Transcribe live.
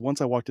Once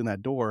I walked in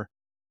that door,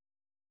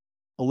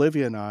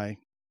 Olivia and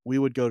we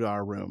would go to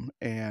our room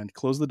and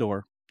close the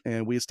door.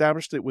 And we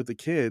established it with the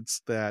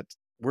kids that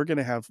we're going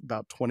to have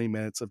about 20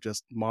 minutes of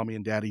just mommy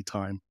and daddy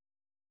time.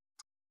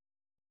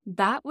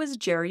 That was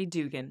Jerry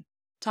Dugan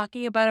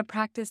talking about a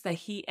practice that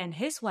he and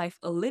his wife,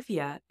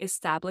 Olivia,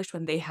 established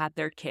when they had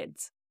their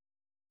kids.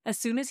 As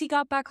soon as he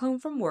got back home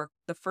from work,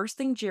 the first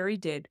thing Jerry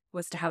did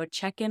was to have a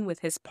check in with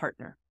his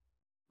partner.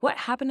 What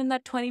happened in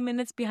that 20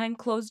 minutes behind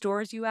closed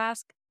doors, you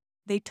ask?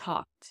 They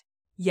talked.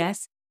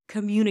 Yes,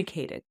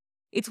 communicated.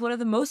 It's one of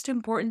the most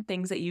important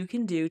things that you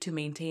can do to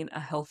maintain a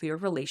healthier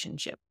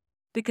relationship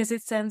because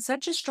it sends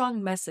such a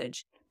strong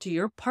message to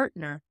your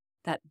partner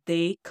that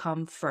they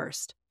come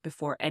first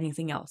before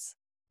anything else.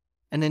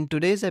 And in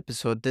today's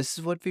episode, this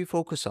is what we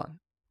focus on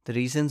the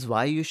reasons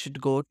why you should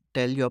go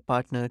tell your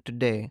partner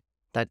today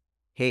that,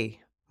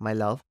 hey, my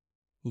love,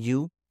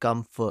 you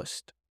come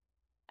first.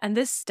 And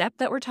this step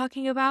that we're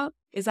talking about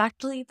is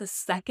actually the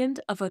second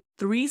of a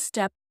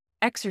 3-step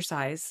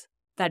exercise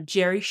that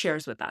Jerry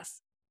shares with us.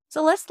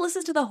 So let's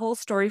listen to the whole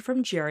story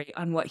from Jerry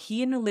on what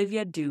he and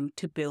Olivia do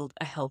to build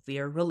a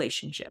healthier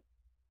relationship.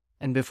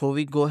 And before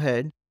we go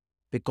ahead,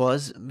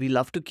 because we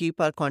love to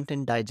keep our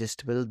content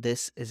digestible,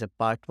 this is a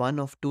part 1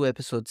 of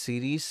 2-episode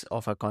series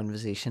of our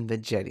conversation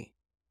with Jerry.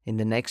 In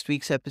the next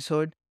week's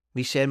episode,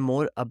 we share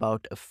more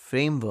about a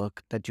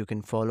framework that you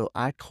can follow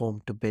at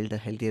home to build a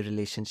healthier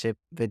relationship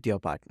with your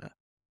partner.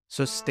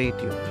 So stay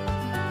tuned.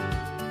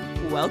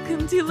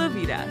 Welcome to La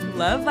Vida,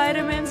 Love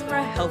Vitamins for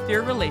a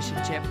Healthier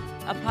Relationship,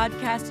 a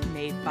podcast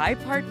made by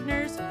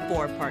partners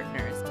for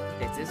partners.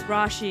 This is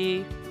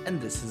Rashi. And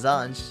this is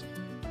Ansh.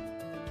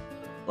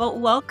 Well,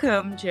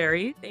 welcome,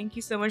 Jerry. Thank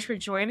you so much for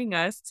joining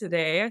us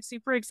today. I'm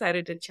super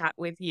excited to chat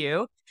with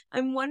you.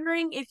 I'm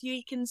wondering if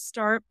you can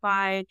start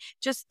by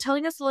just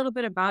telling us a little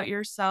bit about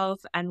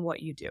yourself and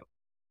what you do.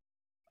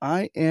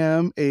 I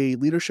am a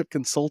leadership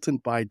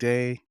consultant by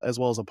day, as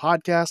well as a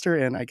podcaster,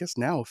 and I guess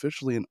now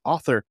officially an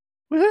author.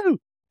 Woohoo!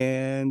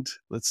 And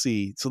let's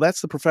see. So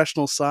that's the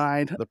professional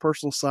side. The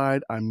personal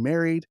side, I'm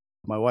married.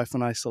 My wife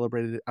and I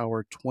celebrated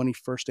our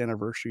 21st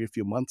anniversary a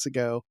few months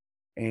ago,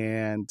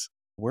 and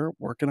we're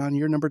working on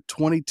year number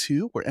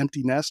 22. We're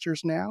empty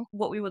nesters now.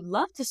 What we would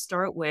love to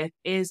start with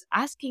is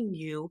asking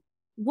you,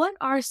 what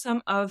are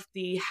some of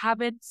the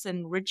habits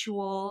and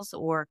rituals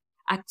or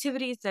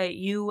activities that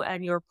you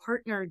and your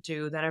partner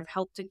do that have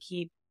helped to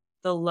keep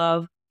the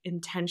love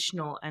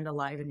intentional and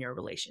alive in your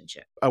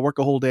relationship? I work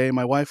a whole day.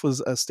 My wife was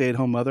a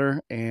stay-at-home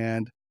mother,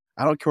 and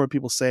I don't care what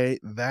people say,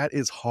 that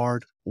is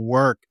hard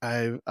work.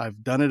 I've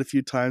done it a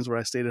few times where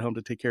I stayed at home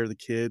to take care of the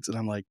kids, and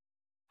I'm like,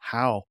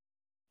 how?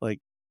 Like,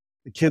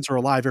 the kids are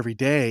alive every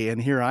day,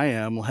 and here I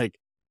am, like,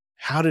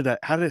 how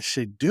did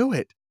she do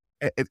it?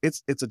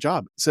 It's a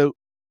job. So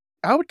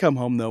I would come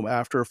home though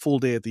after a full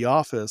day at the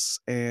office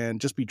and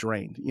just be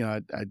drained.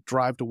 I'd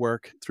drive to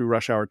work through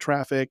rush hour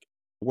traffic,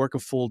 work a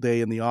full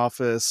day in the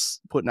office,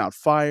 putting out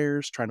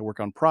fires, trying to work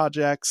on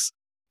projects,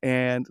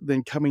 and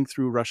then coming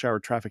through rush hour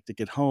traffic to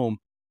get home.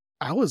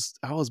 I was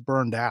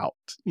burned out,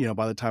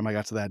 by the time I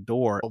got to that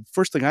door.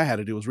 First thing I had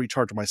to do was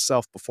recharge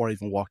myself before I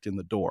even walked in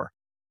the door.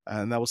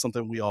 And that was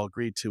something we all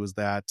agreed to, is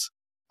that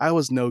I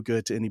was no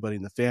good to anybody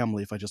in the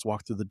family if I just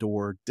walked through the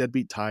door,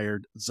 deadbeat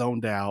tired,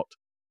 zoned out,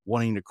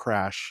 wanting to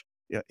crash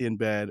in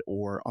bed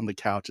or on the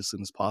couch as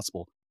soon as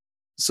possible.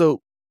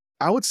 So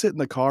I would sit in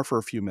the car for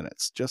a few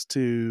minutes just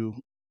to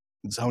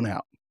zone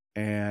out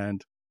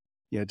and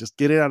just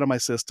get it out of my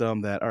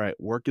system that, all right,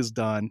 work is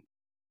done.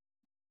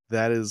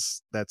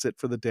 That's it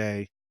for the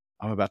day.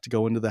 I'm about to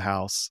go into the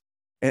house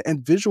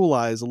and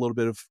visualize a little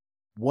bit of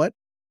what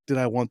did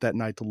I want that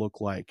night to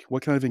look like?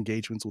 What kind of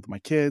engagements with my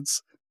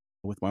kids,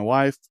 with my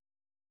wife,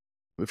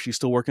 if she's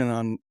still working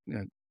on,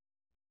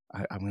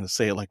 I'm going to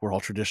say it like we're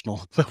all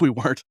traditional, but we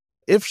weren't.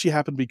 If she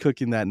happened to be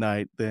cooking that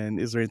night, then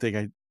is there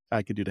anything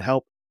I could do to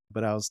help?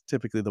 But I was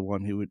typically the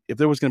one who would, if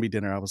there was going to be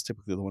dinner, I was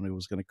typically the one who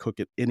was going to cook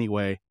it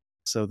anyway.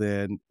 So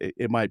then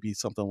it might be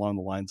something along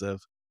the lines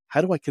of,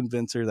 how do I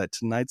convince her that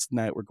tonight's the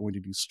night we're going to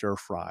do stir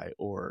fry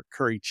or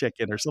curry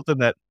chicken or something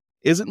that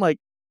isn't like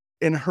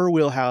in her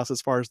wheelhouse as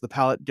far as the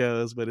palate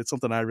goes, but it's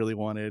something I really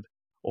wanted.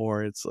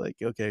 Or it's like,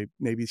 okay,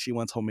 maybe she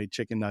wants homemade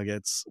chicken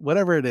nuggets,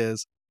 whatever it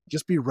is,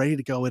 just be ready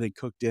to go in and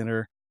cook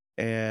dinner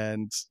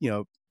and,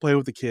 play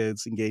with the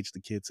kids, engage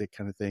the kids, that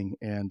kind of thing,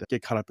 and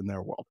get caught up in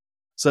their world.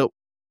 So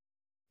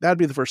that'd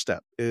be the first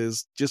step,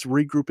 is just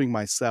regrouping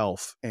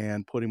myself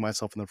and putting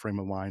myself in the frame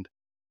of mind.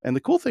 And the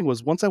cool thing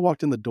was, once I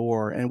walked in the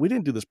door, and we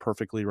didn't do this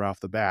perfectly right off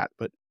the bat,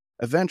 but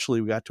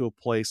eventually we got to a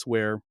place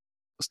where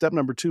step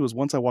number 2 is,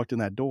 once I walked in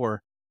that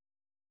door,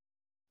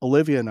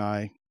 Olivia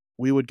and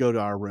we would go to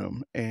our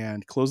room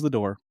and close the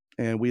door.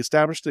 And we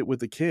established it with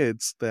the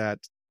kids that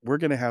we're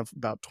going to have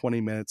about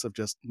 20 minutes of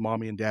just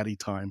mommy and daddy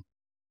time.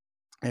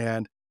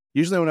 And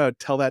usually when I would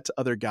tell that to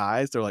other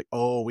guys, they're like,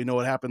 "Oh, we know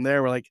what happened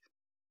there." We're like,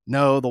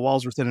 "No, the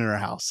walls were thin in our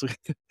house."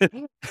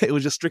 It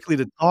was just strictly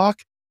to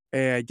talk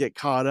and get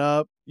caught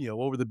up,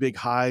 what were the big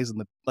highs and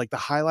the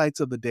highlights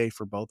of the day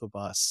for both of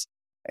us,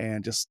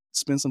 and just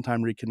spend some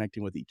time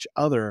reconnecting with each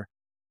other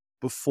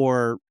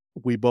before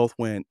we both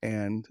went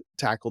and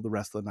tackled the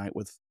rest of the night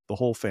with the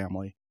whole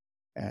family.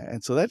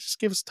 And so that just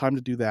gives us time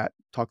to do that,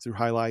 talk through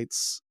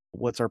highlights,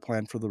 what's our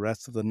plan for the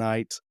rest of the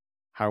night,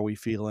 how are we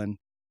feeling,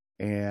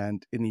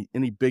 and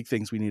any big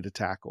things we need to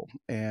tackle.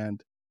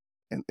 And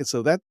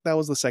so that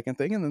was the second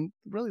thing, and then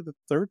really the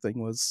third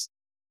thing was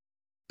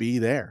be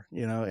there,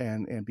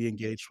 and be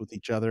engaged with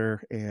each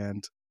other,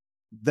 and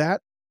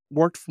that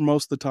worked for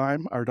most of the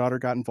time. Our daughter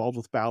got involved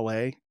with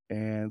ballet,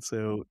 and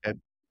so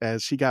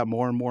as she got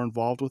more and more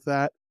involved with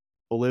that,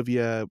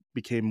 Olivia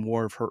became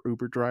more of her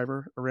Uber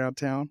driver around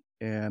town,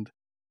 and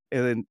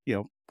then,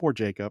 poor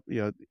Jacob,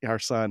 our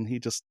son, he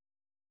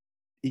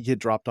get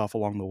dropped off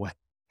along the way.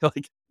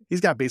 Like, he's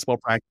got baseball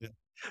practice,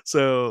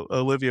 so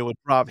Olivia would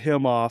drop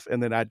him off,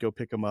 and then I'd go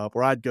pick him up,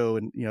 or I'd go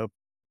and,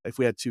 if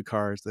we had 2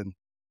 cars, then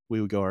we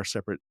would go our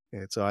separate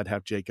and so I'd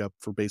have Jacob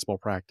for baseball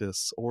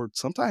practice, or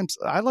sometimes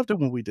I loved it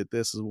when we did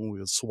this is when we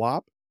would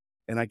swap,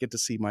 and I get to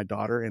see my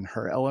daughter in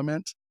her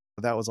element.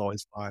 That was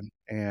always fun,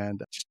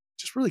 and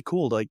just really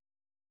cool to, like,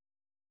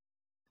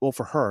 well,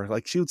 for her,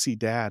 like, she would see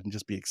dad and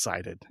just be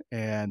excited,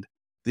 and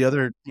the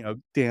other,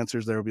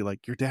 dancers there would be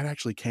like, "Your dad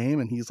actually came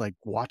and he's, like,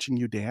 watching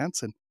you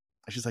dance?" And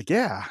she's like,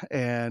 "Yeah,"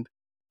 and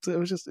so it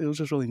was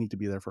just really neat to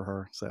be there for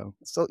her, so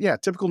yeah,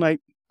 typical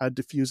night, I'd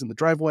diffuse in the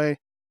driveway,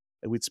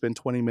 and we'd spend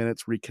 20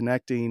 minutes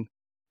reconnecting,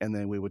 and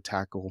then we would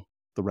tackle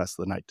the rest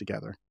of the night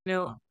together.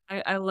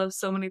 I love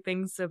so many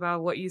things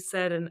about what you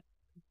said, and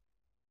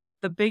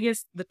the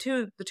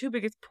two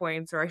biggest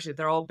points, or actually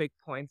they're all big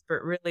points,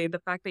 but really the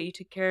fact that you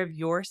took care of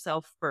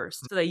yourself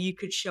first so that you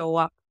could show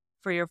up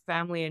for your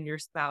family and your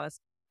spouse,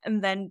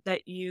 and then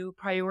that you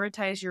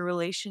prioritize your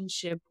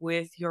relationship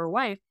with your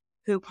wife,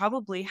 who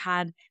probably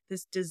had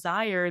this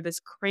desire, this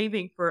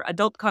craving for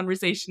adult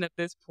conversation at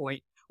this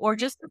point, or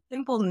just a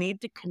simple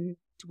need to connect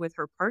with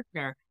her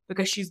partner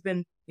because she's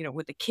been,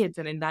 with the kids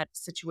and in that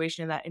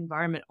situation, in that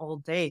environment all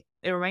day.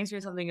 It reminds me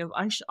of something of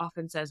Ansh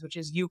often says, which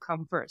is you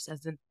come first,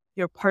 as in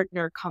your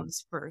partner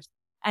comes first.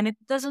 And it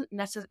doesn't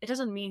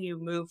mean you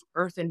move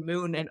earth and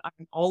moon and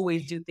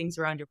always do things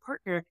around your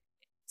partner.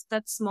 It's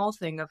that small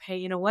thing of, hey,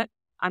 you know what?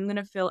 I'm going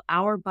to fill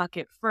our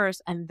bucket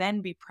first and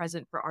then be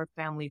present for our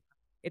family.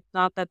 It's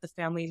not that the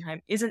family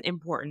time isn't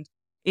important.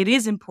 It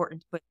is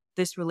important, but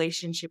this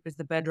relationship is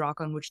the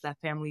bedrock on which that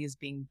family is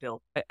being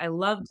built. I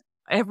loved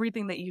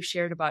everything that you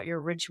shared about your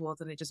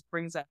rituals, and it just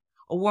brings a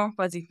warm,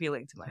 fuzzy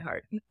feeling to my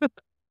heart.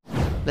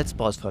 Let's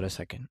pause for a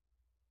second.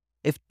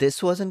 If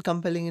this wasn't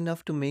compelling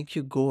enough to make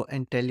you go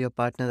and tell your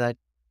partner that,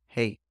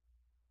 hey,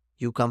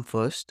 you come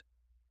first,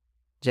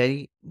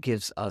 Jerry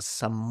gives us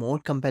some more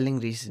compelling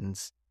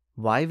reasons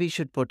why we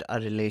should put our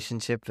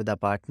relationship with our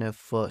partner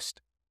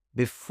first,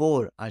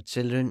 before our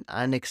children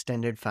and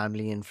extended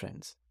family and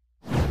friends.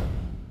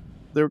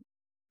 There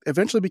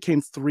eventually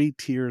became 3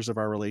 tiers of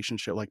our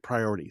relationship, like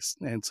priorities,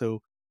 and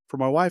so for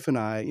my wife and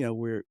I,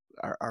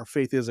 our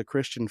faith is a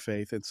Christian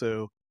faith, and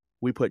so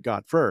we put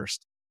God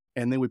first,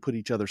 and then we put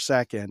each other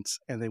second,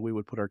 and then we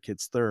would put our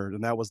kids third,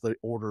 and that was the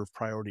order of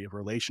priority of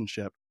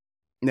relationship.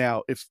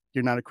 Now, if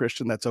you're not a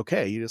Christian, that's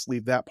okay, you just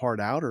leave that part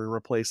out or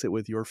replace it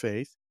with your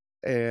faith,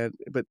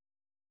 but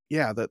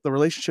yeah, the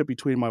relationship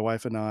between my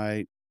wife and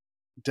I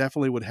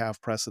definitely would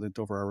have precedent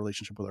over our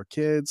relationship with our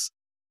kids,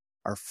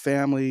 our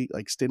family,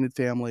 like extended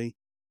family,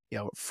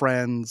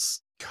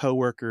 friends,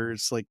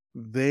 coworkers, like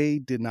they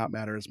did not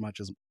matter as much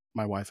as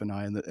my wife and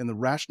I. And the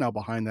rationale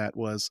behind that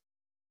was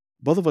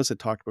both of us had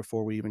talked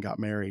before we even got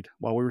married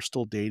while we were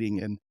still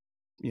dating. And,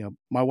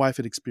 my wife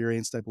had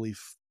experienced, I believe,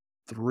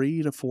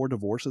 3 to 4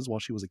 divorces while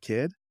she was a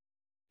kid,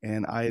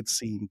 and I had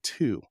seen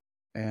 2.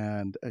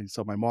 And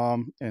so my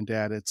mom and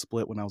dad had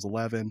split when I was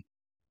 11,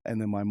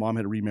 and then my mom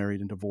had remarried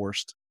and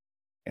divorced.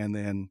 And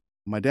then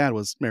my dad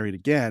was married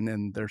again,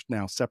 and they're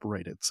now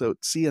separated. So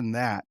seeing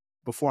that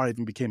before I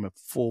even became a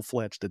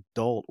full-fledged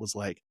adult was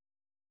like,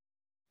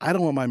 I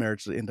don't want my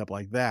marriage to end up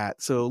like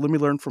that. So let me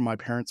learn from my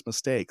parents'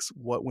 mistakes,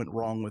 what went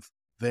wrong with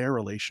their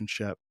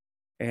relationship.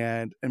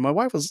 And my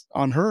wife was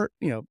on her,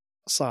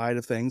 side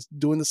of things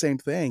doing the same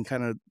thing,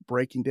 kind of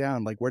breaking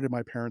down like where did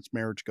my parents'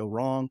 marriage go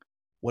wrong?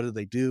 What did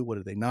they do? What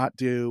did they not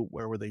do?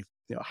 Where were they,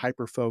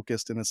 hyper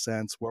focused in a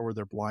sense? Where were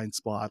their blind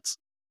spots?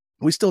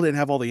 We still didn't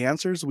have all the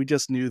answers. We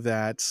just knew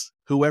that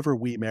whoever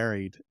we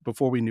married,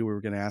 before we knew we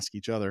were gonna ask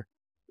each other,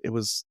 it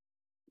was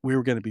we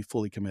were gonna be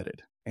fully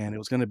committed, and it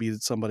was gonna be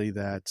somebody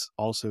that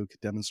also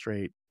could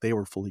demonstrate they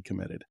were fully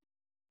committed,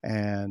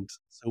 and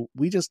so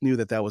we just knew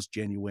that that was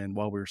genuine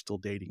while we were still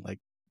dating, like,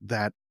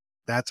 that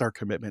that's our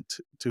commitment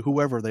to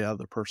whoever the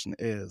other person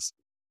is.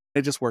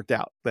 It just worked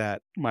out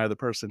that my other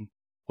person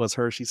was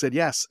her. She said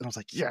yes, and I was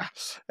like, "Yeah,"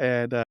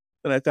 and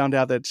I found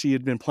out that she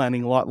had been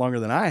planning a lot longer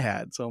than I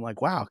had, so I'm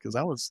like, "Wow," 'cause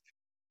I was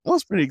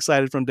pretty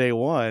excited from day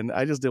one.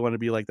 I just didn't wanna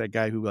be like that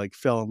guy who, like,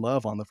 fell in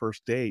love on the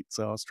first date,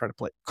 so I was trying to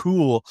play it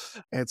cool,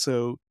 and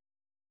so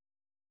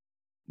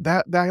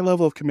that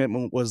level of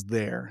commitment was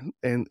there,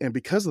 and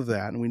because of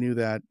that, and we knew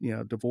that,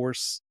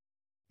 divorce,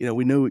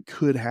 we knew it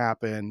could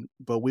happen,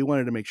 but we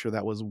wanted to make sure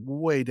that was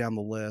way down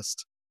the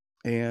list,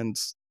 and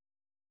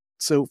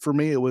so for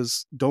me, it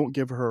was don't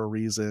give her a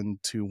reason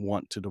to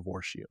want to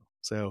divorce you.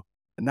 So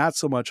not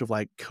so much of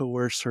like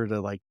coerce her to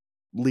like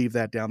leave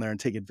that down there and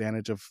take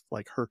advantage of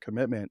like her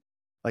commitment,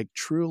 like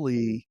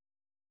truly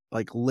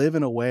like live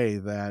in a way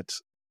that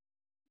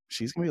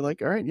she's gonna be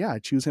like, all right, yeah, I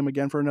choose him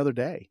again for another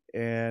day.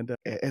 And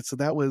so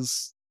that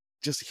was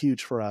just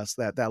huge for us,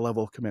 that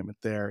level of commitment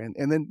there.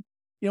 And then,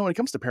 when it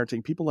comes to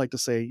parenting, people like to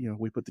say,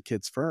 we put the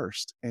kids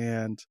first.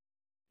 And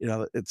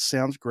it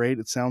sounds great,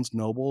 it sounds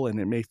noble, and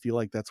it may feel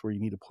like that's where you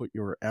need to put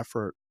your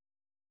effort.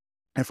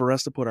 And for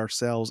us to put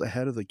ourselves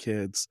ahead of the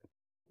kids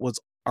was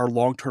our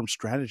long-term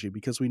strategy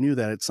because we knew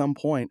that at some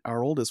point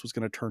our oldest was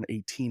gonna turn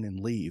 18 and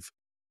leave.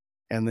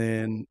 And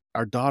then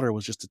our daughter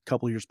was just a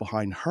couple years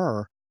behind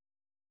her,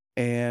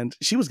 and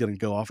she was gonna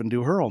go off and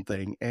do her own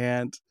thing.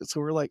 And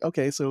so we're like,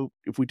 okay, so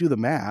if we do the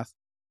math,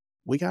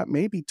 we got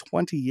maybe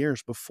 20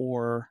 years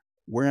before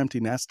we're empty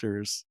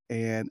nesters,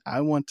 and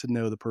I want to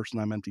know the person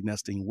I'm empty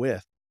nesting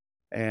with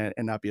and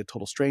not be a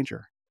total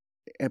stranger.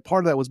 And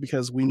part of that was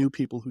because we knew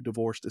people who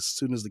divorced as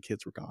soon as the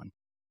kids were gone,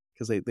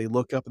 because they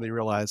look up and they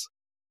realize,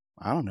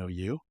 "I don't know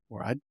you,"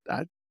 or I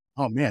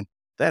oh, man,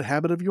 that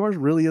habit of yours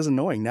really is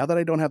annoying. Now that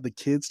I don't have the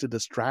kids to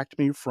distract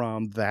me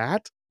from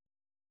that,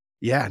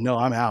 yeah, no,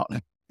 I'm out."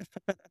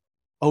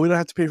 "Oh, we don't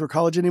have to pay for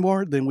college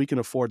anymore? Then we can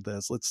afford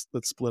this. Let's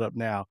split up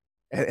now."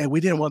 And we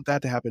didn't want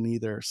that to happen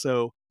either.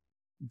 So,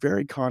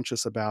 very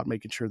conscious about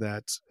making sure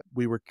that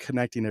we were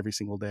connecting every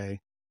single day.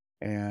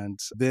 And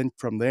then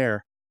from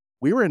there,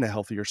 we were in a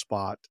healthier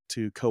spot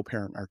to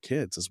co-parent our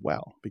kids as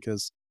well,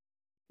 because,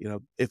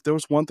 if there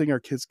was one thing our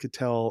kids could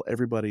tell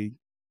everybody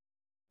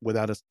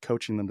without us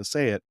coaching them to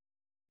say it,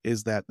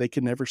 is that they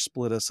can never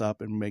split us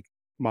up and make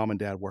mom and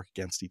dad work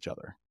against each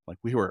other. Like,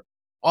 we were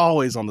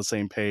always on the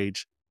same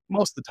page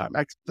most of the time.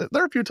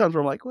 There are a few times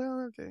where I'm like,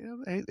 "Well,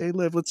 okay, hey,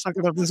 Liv, let's talk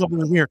about this over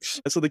here."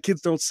 And so the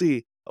kids don't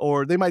see,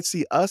 or they might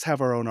see us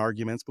have our own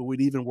arguments, but we'd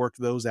even work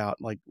those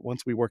out. Like,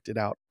 once we worked it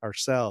out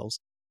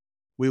ourselves,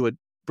 we would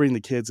bring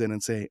the kids in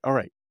and say, "All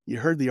right, you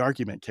heard the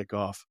argument kick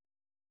off.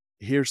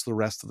 Here's the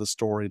rest of the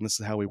story, and this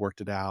is how we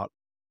worked it out.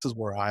 This is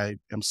where I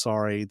am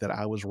sorry that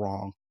I was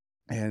wrong."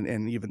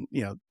 And even,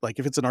 like,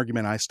 if it's an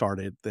argument I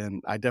started,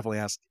 then I definitely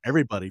ask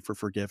everybody for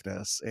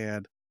forgiveness.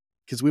 And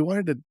because we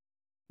wanted to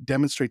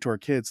demonstrate to our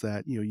kids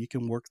that, you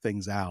can work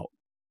things out.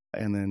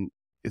 And then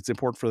it's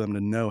important for them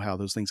to know how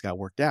those things got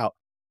worked out.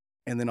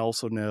 And then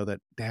also know that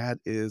dad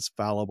is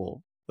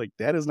fallible. Like,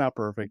 dad is not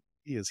perfect.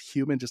 He is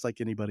human just like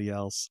anybody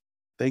else.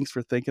 Thanks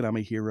for thinking I'm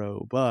a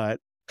hero,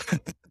 but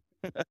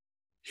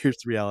here's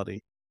the reality.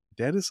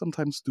 Dad is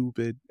sometimes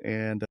stupid,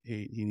 and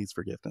he needs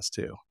forgiveness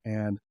too.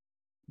 And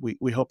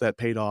we hope that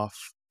paid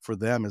off for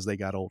them as they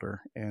got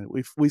older. And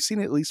we've seen,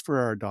 at least for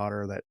our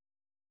daughter, that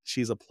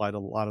she's applied a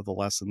lot of the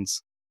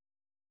lessons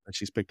that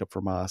she's picked up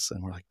from us,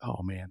 and we're like,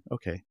 "Oh, man,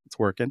 okay, it's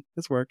working,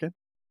 it's working."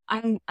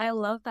 I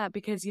love that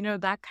because,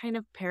 that kind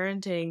of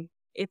parenting,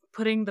 it's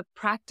putting the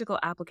practical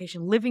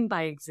application, living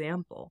by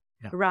example,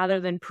 Yeah. rather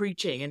than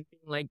preaching and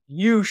being like,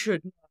 you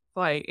should not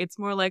fight. It's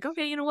more like,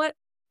 okay, you know what?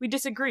 We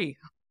disagree.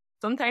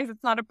 Sometimes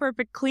it's not a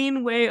perfect,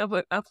 clean way of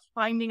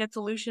finding a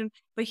solution,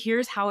 but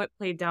here's how it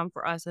played down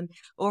for us. And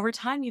over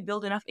time, you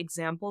build enough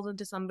examples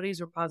into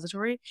somebody's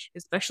repository,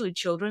 especially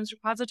children's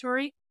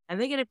repository, and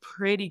they get a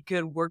pretty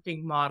good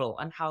working model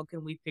on how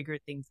can we figure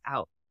things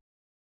out.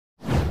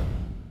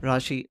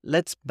 Rashi,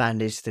 let's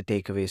bandage the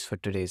takeaways for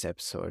today's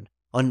episode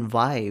on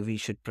why we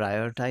should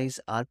prioritize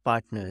our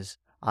partners,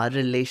 our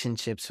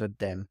relationships with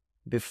them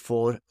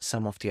before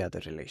some of the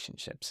other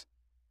relationships.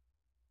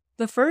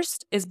 The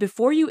first is,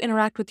 before you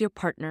interact with your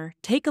partner,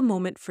 take a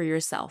moment for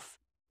yourself.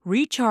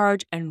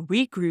 Recharge and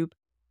regroup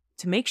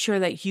to make sure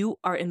that you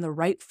are in the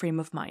right frame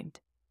of mind.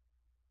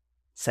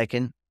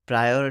 Second,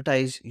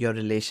 prioritize your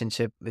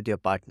relationship with your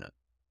partner.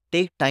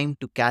 Take time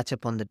to catch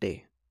up on the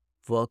day.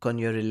 Work on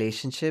your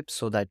relationship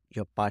so that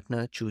your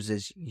partner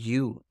chooses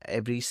you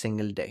every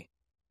single day.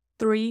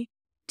 3.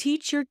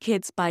 Teach your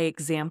kids by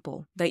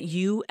example that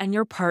you and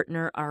your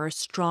partner are a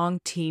strong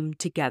team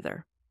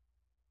together.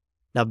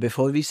 Now,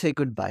 before we say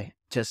goodbye,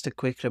 just a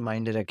quick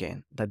reminder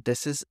again that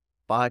this is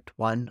part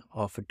 1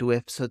 of a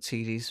 2-episode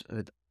series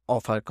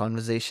of our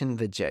conversation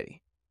with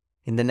Jerry.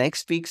 In the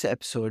next week's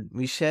episode,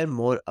 we share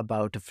more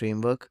about a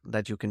framework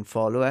that you can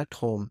follow at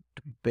home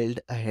to build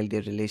a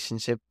healthier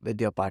relationship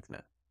with your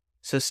partner.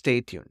 So stay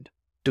tuned.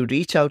 To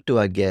reach out to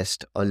our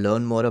guest or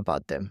learn more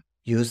about them,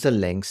 use the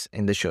links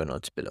in the show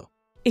notes below.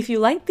 If you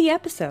liked the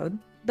episode,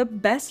 the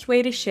best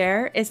way to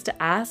share is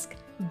to ask,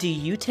 do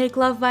you take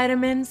love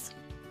vitamins?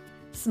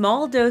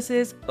 Small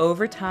doses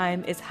over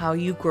time is how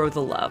you grow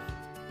the love.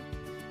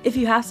 If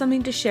you have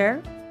something to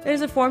share,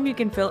 there's a form you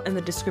can fill in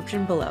the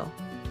description below.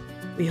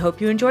 We hope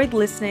you enjoyed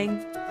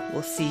listening.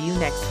 We'll see you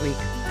next week.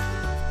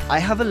 I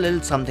have a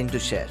little something to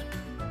share.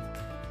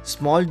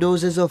 Small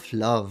doses of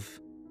love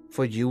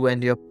for you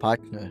and your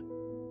partner,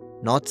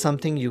 not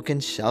something you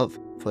can shove,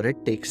 for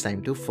it takes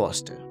time to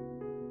foster.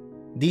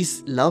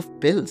 These love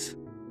pills,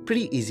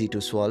 pretty easy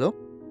to swallow,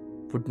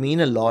 would mean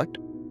a lot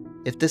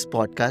if this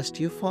podcast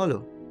you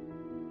follow.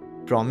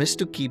 Promise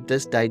to keep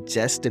this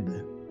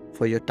digestible,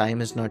 for your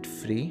time is not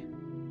free,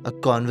 a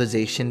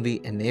conversation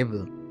we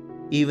enable,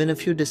 even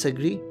if you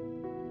disagree.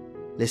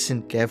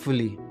 Listen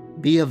carefully.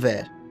 Be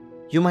aware.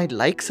 You might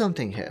like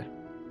something here.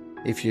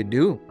 If you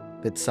do,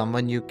 with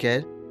someone you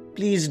care,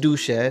 please do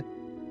share.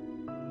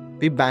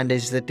 We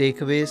bandage the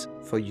takeaways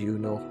for you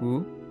know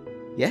who.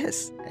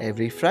 Yes,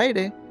 every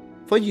Friday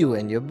for you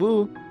and your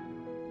boo.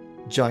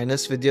 Join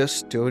us with your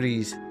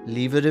stories.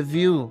 Leave a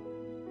review.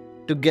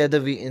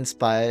 Together we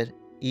inspire,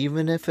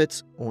 even if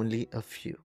it's only a few.